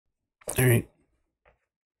All right.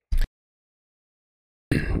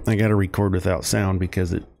 I got to record without sound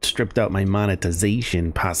because it stripped out my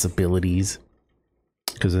monetization possibilities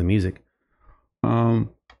because of the music.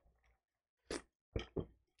 Delicious.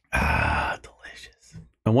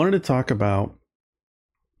 I wanted to talk about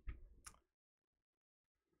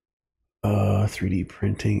 3D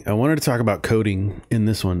printing. I wanted to talk about coding in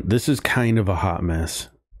this one. This is kind of a hot mess,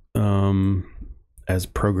 as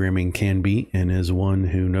programming can be, and as one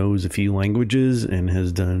who knows a few languages and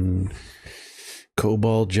has done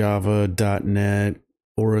COBOL, Java, .NET,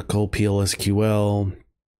 Oracle, PLSQL,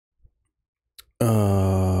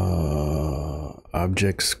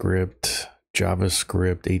 Object Script,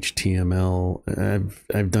 JavaScript, HTML.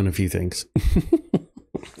 I've done a few things.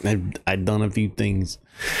 I've done a few things.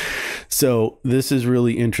 So this is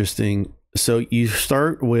really interesting. So you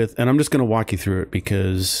start with, and I'm just going to walk you through it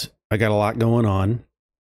because I got a lot going on.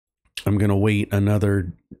 I'm going to wait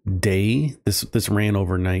another day. This ran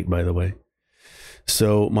overnight, by the way.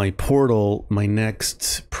 So my portal, my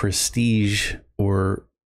next prestige or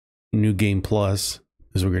new game plus,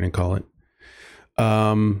 as we're going to call it.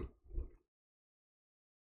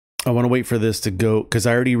 I want to wait for this to go because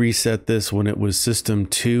I already reset this when it was system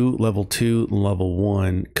 2, level 2, level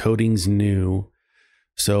 1. Coding's new.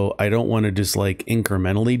 So I don't want to just like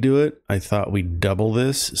incrementally do it. I thought we'd double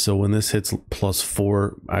this. So when this hits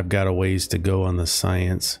 +4, I've got a ways to go on the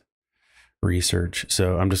science research.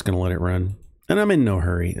 So I'm just going to let it run. And I'm in no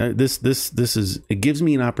hurry. This is, it gives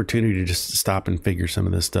me an opportunity to just stop and figure some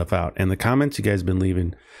of this stuff out. And the comments you guys have been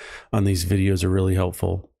leaving on these videos are really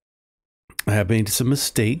helpful. I have made some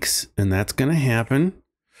mistakes, and that's going to happen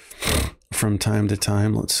from time to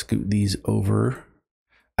time. Let's scoot these over.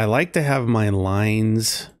 I like to have my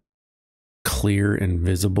lines clear and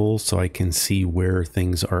visible so I can see where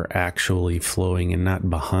things are actually flowing and not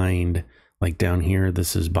behind. Like down here,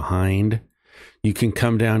 this is behind. You can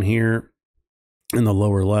come down here in the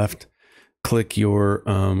lower left, click your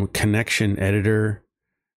connection editor,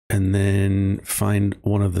 and then find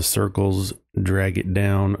one of the circles, drag it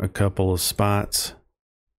down a couple of spots.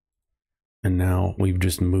 And now we've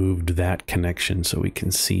just moved that connection so we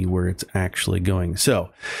can see where it's actually going. So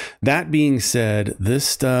that being said, this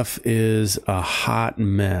stuff is a hot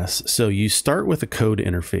mess. So you start with a code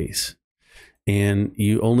interface and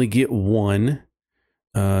you only get one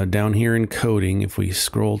down here in coding. If we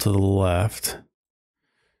scroll to the left,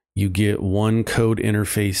 you get one code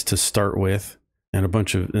interface to start with. And a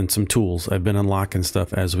bunch of, and some tools. I've been unlocking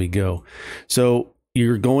stuff as we go. So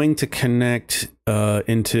you're going to connect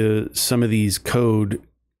into some of these code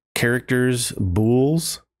characters,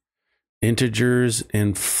 bools, integers,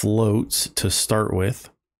 and floats to start with.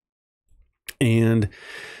 And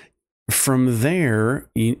from there,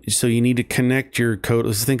 so you need to connect your code.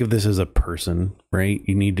 Let's think of this as a person, right?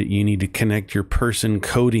 You need to connect your person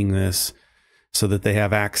coding this so that they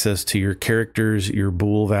have access to your characters, your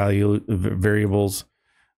bool variables,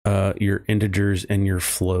 your integers, and your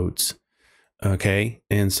floats. Okay,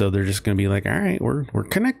 and so they're just going to be like, all right, we're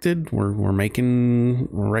connected, we're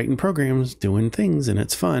writing programs, doing things, and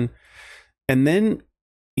it's fun. And then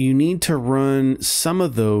you need to run some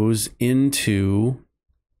of those into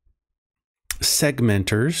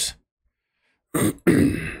segmenters.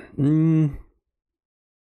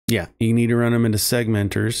 Yeah, you need to run them into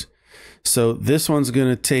segmenters. So this one's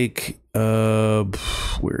going to take,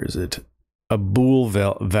 where is it? A bool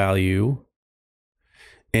value.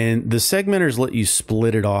 And the segmenters let you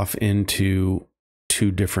split it off into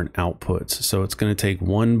two different outputs. So it's going to take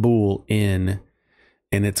one bool in,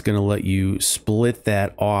 and it's going to let you split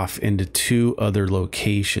that off into two other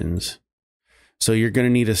locations. So you're going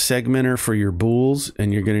to need a segmenter for your bools,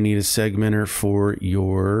 and you're going to need a segmenter for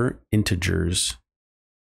your integers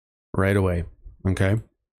right away. Okay.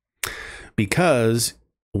 Because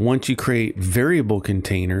once you create variable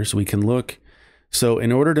containers, we can look. So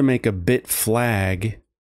in order to make a bit flag,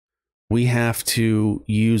 we have to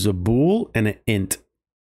use a bool and an int.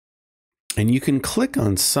 And you can click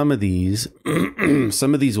on some of these.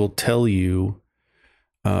 Some of these will tell you,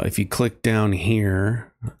 if you click down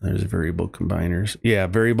here, there's variable combiners. Yeah,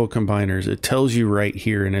 variable combiners. It tells you right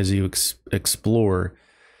here. And as you explore,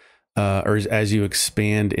 or as you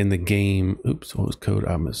expand in the game, oops, what was code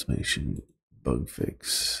optimization, bug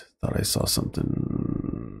fix? Thought I saw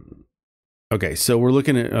something. Okay, so we're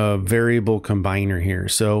looking at a variable combiner here.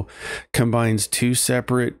 So combines two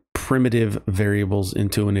separate primitive variables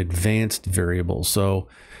into an advanced variable. So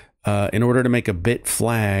in order to make a bit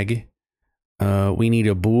flag, we need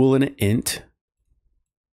a bool and an int.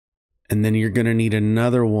 And then you're going to need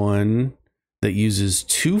another one that uses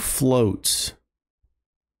two floats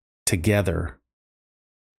together.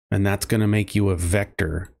 and that's going to make you a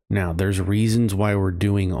vector. Now, there's reasons why we're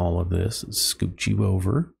doing all of this. Let's scoot you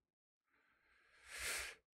over.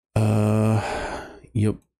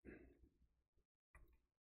 Yep.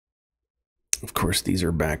 Of course, these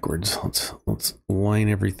are backwards. Let's line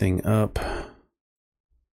everything up.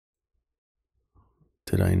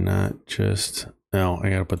 Did I not just... No, I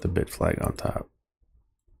gotta put the bit flag on top.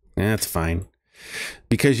 That's fine.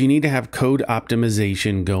 Because you need to have code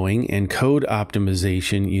optimization going, and code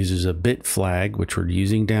optimization uses a bit flag, which we're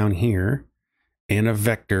using down here, and a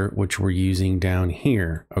vector, which we're using down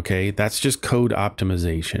here. Okay, that's just code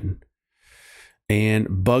optimization.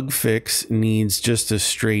 And bug fix needs just a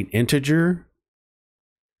straight integer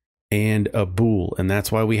and a bool, and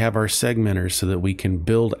that's why we have our segmenters, so that we can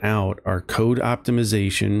build out our code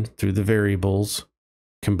optimization through the variables,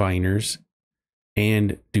 combiners,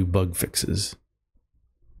 and do bug fixes.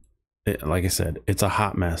 Like I said, it's a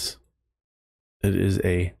hot mess. It is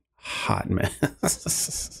a hot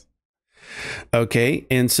mess. Okay,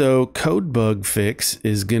 and so code bug fix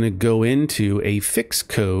is going to go into a fix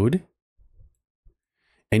code,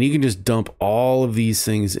 and you can just dump all of these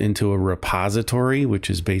things into a repository, which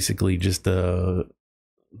is basically just a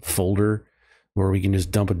folder where we can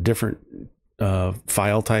just dump a different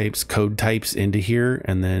file types, code types into here,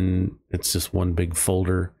 and then it's just one big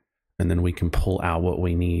folder, and then we can pull out what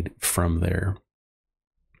we need from there.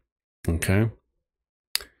 Okay.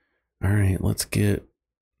 All right, let's get...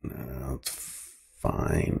 No, it's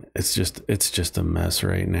fine. It's just a mess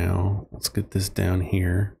right now. Let's get this down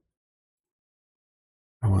here.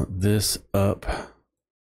 I want this up.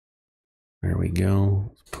 There we go.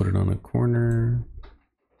 Let's put it on a corner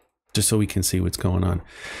just so we can see what's going on.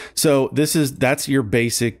 So that's your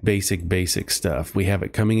basic stuff. We have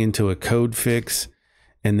it coming into a code fix,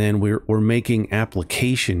 and then we're making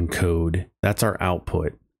application code. That's our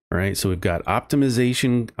output. All right. So we've got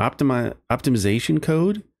optimization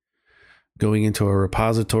code going into a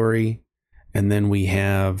repository, and then we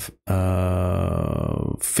have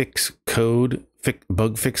fix code,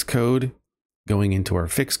 bug fix code going into our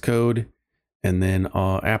fix code, and then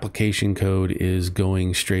application code is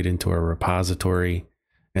going straight into our repository,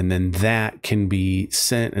 and then that can be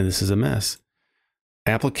sent, and this is a mess.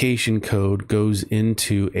 Application code goes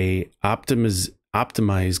into a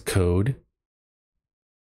optimize code.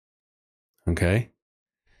 Okay.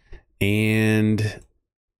 And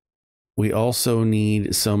we also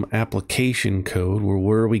need some application code.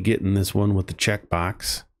 Where are we getting this one with the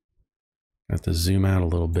checkbox? I have to zoom out a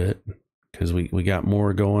little bit because we got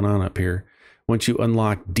more going on up here. Once you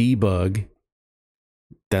unlock debug,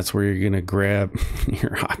 that's where you're going to grab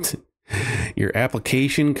your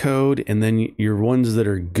application code, and then your ones that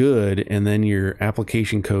are good, and then your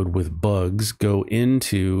application code with bugs go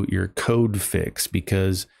into your code fix,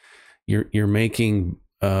 because you're making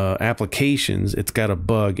applications. It's got a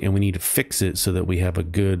bug, and we need to fix it so that we have a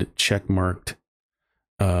good check marked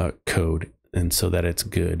code, and so that it's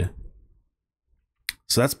good.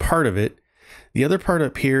 So that's part of it. The other part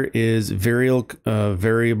up here is variable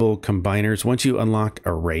combiners. Once you unlock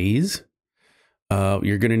arrays,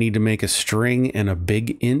 you're going to need to make a string and a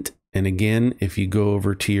big int. And again, if you go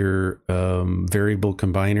over to your variable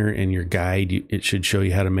combiner in your guide, it should show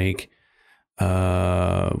you how to make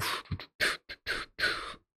a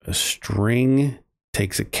string.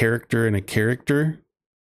 Takes a character and a character,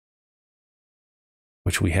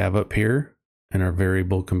 which we have up here in our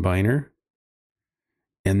variable combiner.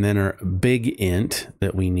 And then our big int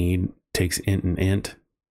that we need takes int and int,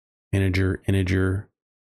 integer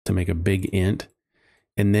to make a big int.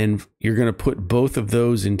 And then you're going to put both of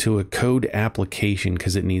those into a code application,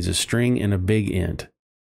 because it needs a string and a big int.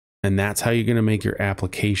 And that's how you're going to make your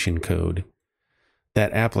application code.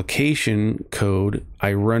 That application code,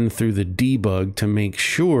 I run through the debug to make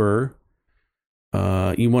sure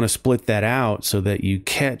you want to split that out so that you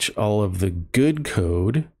catch all of the good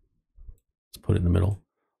code. Let's put it in the middle.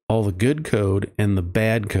 All the good code and the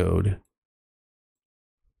bad code.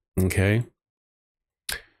 Okay.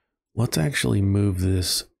 Let's actually move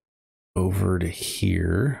this over to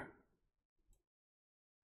here.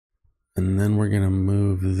 And then we're going to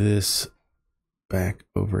move this back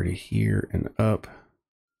over to here and up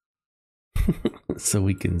so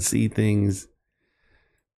we can see things.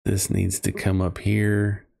 This needs to come up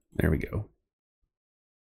here. There we go.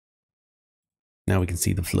 Now we can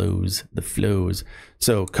see the flows.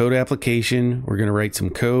 So code application, we're going to write some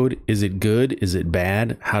code. Is it good? Is it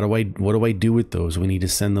bad? What do I do with those? We need to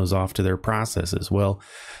send those off to their processes. Well,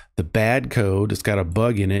 the bad code, it's got a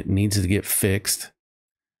bug in it, needs to get fixed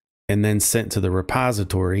and then sent to the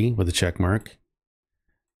repository with a check mark.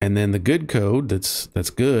 And then the good code that's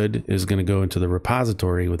good is going to go into the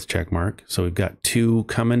repository with check mark. So we've got 2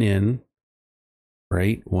 coming in,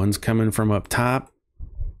 right? One's coming from up top.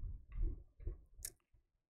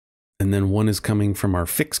 And then 1 is coming from our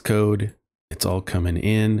fix code. It's all coming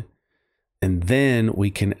in. And then we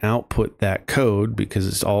can output that code because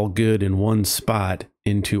it's all good in one spot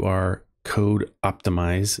into our code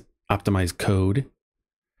optimize code.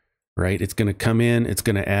 Right? It's going to come in, it's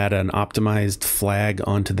going to add an optimized flag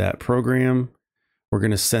onto that program. We're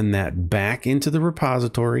going to send that back into the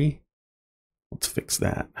repository. Let's fix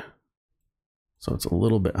that. So it's a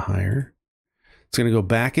little bit higher. It's going to go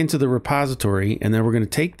back into the repository, and then we're going to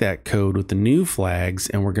take that code with the new flags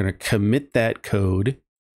and we're going to commit that code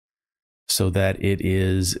so that it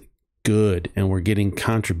is good and we're getting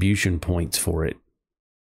contribution points for it.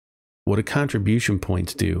 What do contribution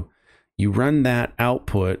points do? You run that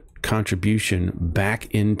output contribution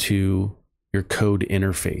back into your code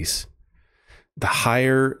interface. The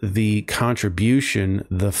higher the contribution,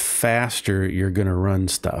 the faster you're going to run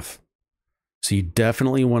stuff. So you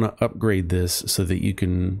definitely want to upgrade this so that you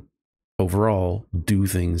can overall do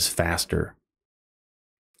things faster,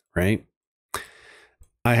 right?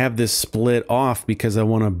 I have this split off because I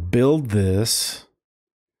want to build this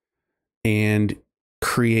and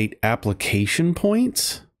create application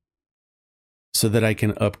points so that I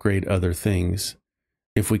can upgrade other things.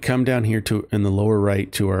 If we come down here to in the lower right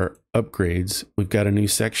to our upgrades, we've got a new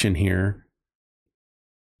section here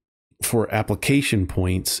for application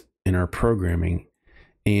points in our programming.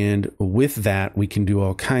 And with that, we can do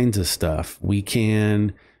all kinds of stuff. We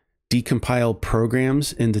can decompile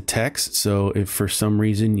programs into text. So if for some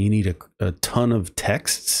reason you need a ton of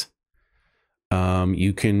texts,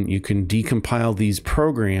 you can decompile these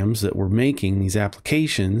programs that we're making, these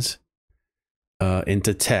applications,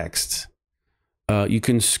 into text. You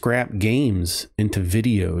can scrap games into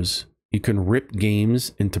videos. You can rip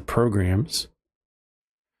games into programs.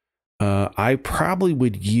 I probably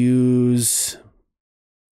would use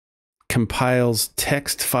compiles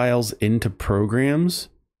text files into programs.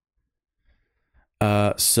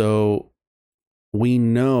 So we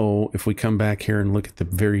know if we come back here and look at the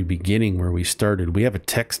very beginning where we started, we have a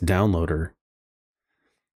text downloader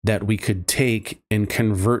that we could take and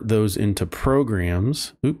convert those into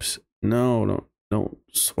programs. Oops, no, don't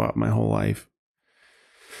swap my whole life.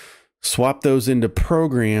 Swap those into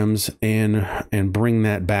programs and bring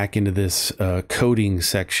that back into this coding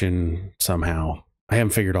section somehow. I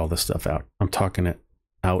haven't figured all this stuff out. I'm talking it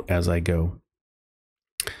out as I go.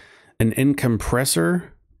 An encompressor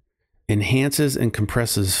enhances and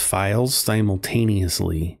compresses files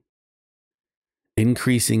simultaneously,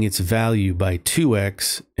 increasing its value by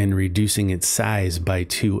 2x and reducing its size by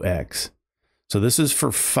 2x. So this is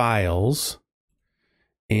for files.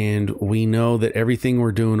 And we know that everything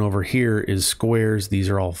we're doing over here is squares. These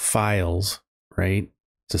are all files, right?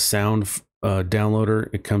 It's a sound downloader.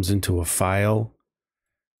 It comes into a file,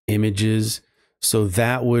 images. So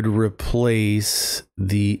that would replace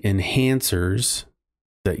the enhancers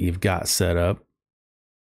that you've got set up.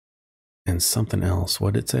 And something else.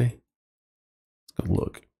 What did it say? Let's go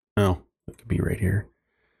look. Oh, it could be right here.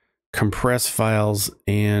 Compress files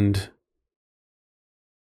and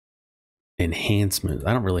enhancement.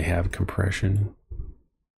 I don't really have compression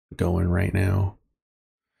going right now,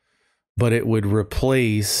 but it would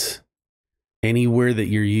replace anywhere that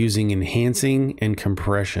you're using enhancing and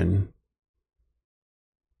compression.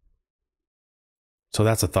 So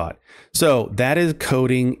that's a thought. So that is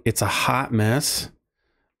coding. It's a hot mess.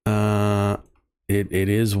 It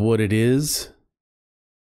is what it is.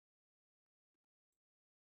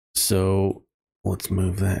 So let's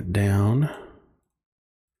move that down.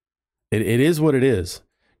 It is what it is.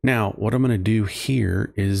 Now, what I'm going to do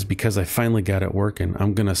here is, because I finally got it working,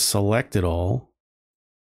 I'm going to select it all.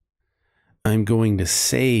 I'm going to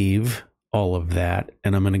save all of that,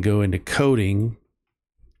 and I'm going to go into coding.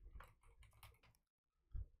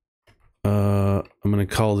 I'm going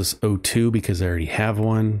to call this O2 because I already have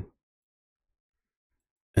one.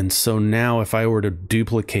 And so now if I were to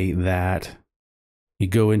duplicate that, you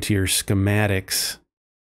go into your schematics,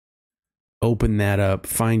 open that up,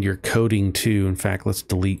 find your coding too. In fact, let's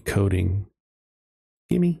delete coding.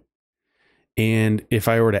 Gimme. And if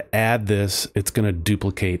I were to add this, it's going to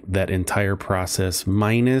duplicate that entire process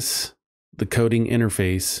minus the coding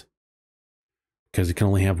interface, because you can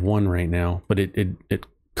only have one right now, but it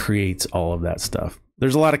creates all of that stuff.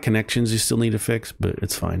 There's a lot of connections you still need to fix, but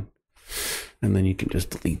it's fine. And then you can just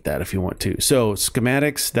delete that if you want to. So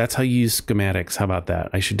schematics, that's how you use schematics. How about that?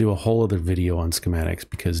 I should do a whole other video on schematics,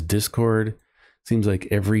 because Discord Seems like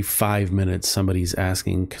every 5 minutes somebody's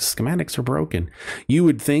asking, schematics are broken. You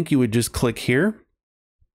would think you would just click here,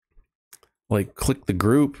 like click the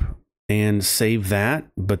group and save that,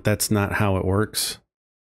 but that's not how it works,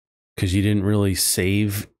 because you didn't really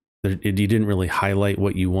save, you didn't really highlight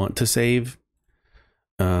what you want to save.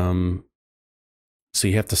 So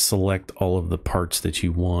you have to select all of the parts that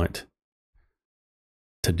you want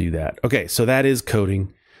to do that. Okay, so that is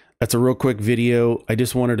coding. That's a real quick video. I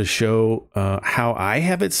just wanted to show how I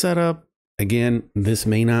have it set up. Again, this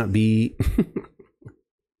may not be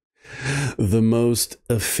the most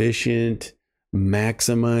efficient,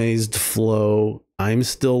 maximized flow. I'm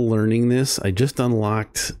still learning this. I just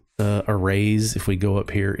unlocked arrays. If we go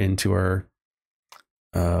up here into our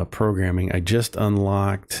programming, I just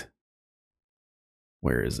unlocked,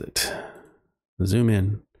 where is it? Zoom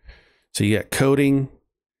in. So you got coding,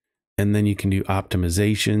 and then you can do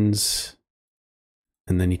optimizations,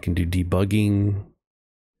 and then you can do debugging,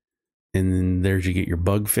 and then there's, you get your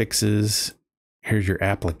bug fixes. Here's your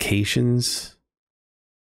applications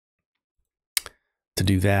to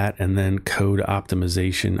do that, and then code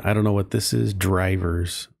optimization. I don't know what this is.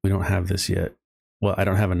 Drivers. We don't have this yet. Well, I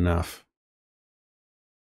don't have enough.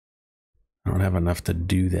 I don't have enough to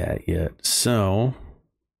do that yet. So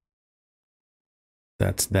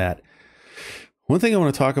that's that. One thing I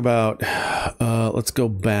want to talk about, let's go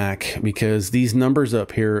back, because these numbers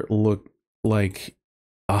up here look like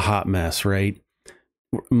a hot mess, right?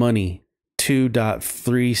 Money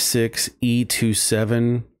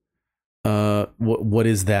 2.36E27. What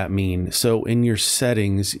does that mean? So in your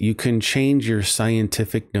settings, you can change your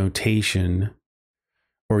scientific notation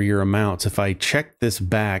or your amounts. If I check this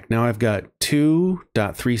back, now I've got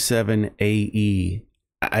 2.37AE.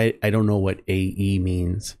 I don't know what AE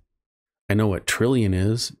means. I know what trillion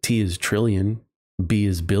is. T is trillion. B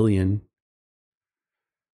is billion.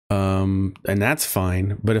 And that's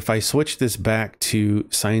fine. But if I switch this back to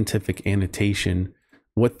scientific annotation,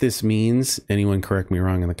 what this means, anyone correct me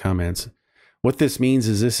wrong in the comments, what this means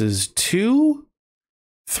is this is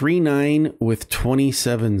 239 with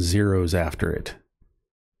 27 zeros after it.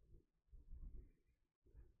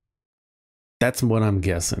 That's what I'm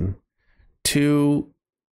guessing. 2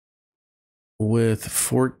 with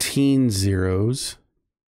 14 zeros.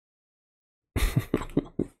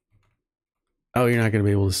 Oh, you're not going to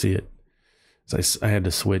be able to see it. So I had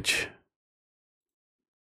to switch.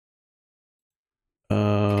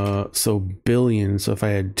 So billion. So if I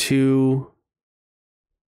had 2,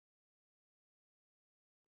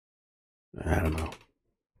 I don't know.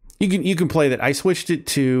 You can play that. I switched it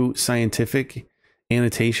to scientific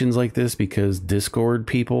annotations like this because Discord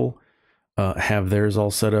people have theirs all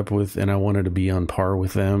set up with, and I wanted to be on par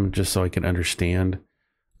with them just so I can understand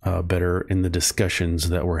better in the discussions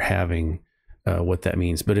that we're having what that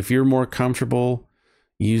means. But if you're more comfortable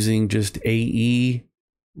using just AE,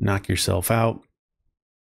 knock yourself out.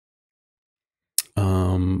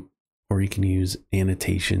 Or you can use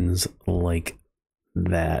annotations like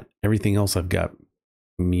that. Everything else I've got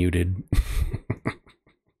muted.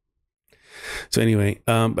 So anyway,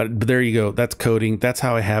 but there you go. That's coding. That's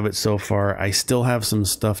how I have it so far. I still have some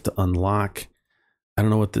stuff to unlock. I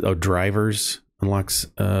don't know what the drivers unlocks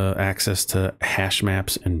access to hash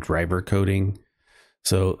maps and driver coding.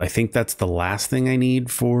 So I think that's the last thing I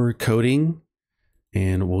need for coding,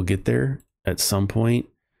 and we'll get there at some point.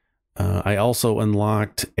 I also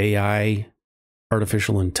unlocked AI,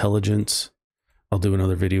 artificial intelligence. I'll do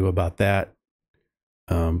another video about that,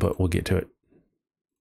 but we'll get to it.